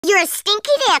You're a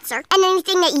stinky dancer, and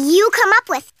anything that you come up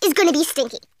with is gonna be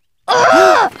stinky.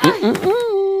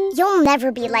 You'll never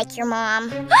be like your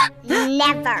mom.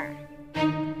 Never.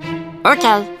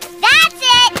 Okay. That's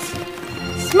it!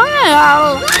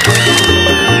 Smile!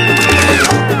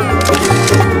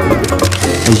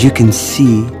 As you can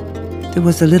see, there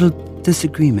was a little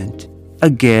disagreement.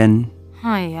 Again.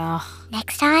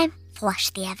 Next time,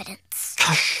 flush the evidence.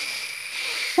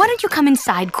 Why don't you come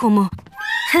inside, Kumu?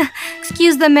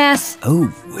 Excuse the mess. Oh,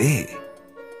 wait.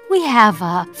 We have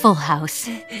a full house.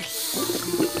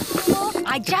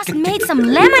 I just made some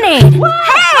lemonade. Hey!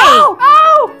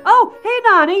 Oh, hey,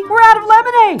 Nani, we're out of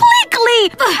lemonade.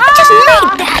 Quickly! I just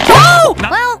made that. Oh!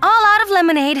 Well, all out of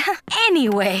lemonade.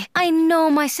 Anyway, I know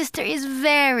my sister is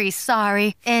very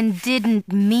sorry and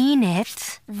didn't mean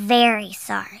it. Very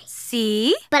sorry.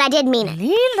 See? But I did mean it.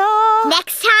 Lilo.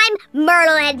 Next time,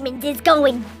 Mertle Edmonds is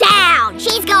going down.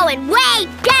 She's going way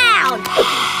down.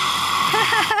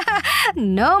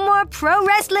 No more pro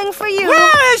wrestling for you.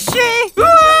 Where is she?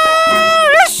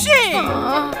 Where is she?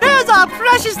 There's our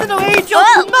precious little angel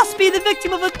who must be the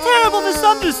victim of a terrible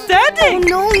misunderstanding.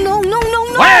 No.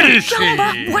 Where is she?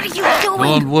 Jumba, what are you doing?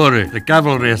 Don't worry, the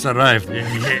cavalry has arrived.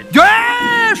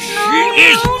 There she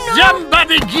is!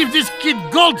 Somebody give this kid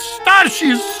gold star. She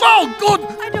is so good.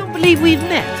 I don't believe we've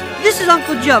met. This is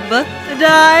Uncle Jumba, and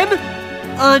I'm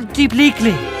Auntie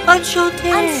Bleakley.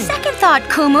 Enchanté. On second thought,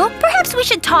 Kumu, perhaps we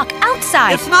should talk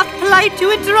outside. It's not polite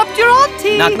to interrupt your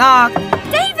auntie. Knock, knock.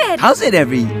 David! How's it,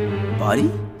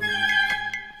 everybody?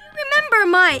 Remember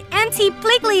my Auntie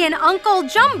Bleakley and Uncle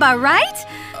Jumba, right?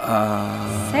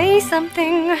 Say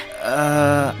something.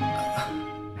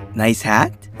 Nice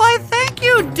hat? Why, thank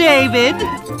you, David.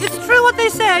 It's true what they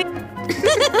say.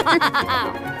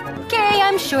 Okay,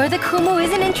 I'm sure the Kumu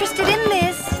isn't interested in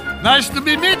this. Nice to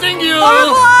be meeting you. Au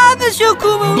revoir, Monsieur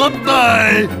Kumu.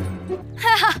 Bye-bye.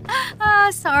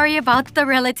 Sorry about the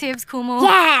relatives, Kumu.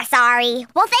 Yeah, sorry.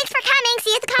 Well, thanks for coming.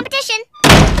 See you at the competition.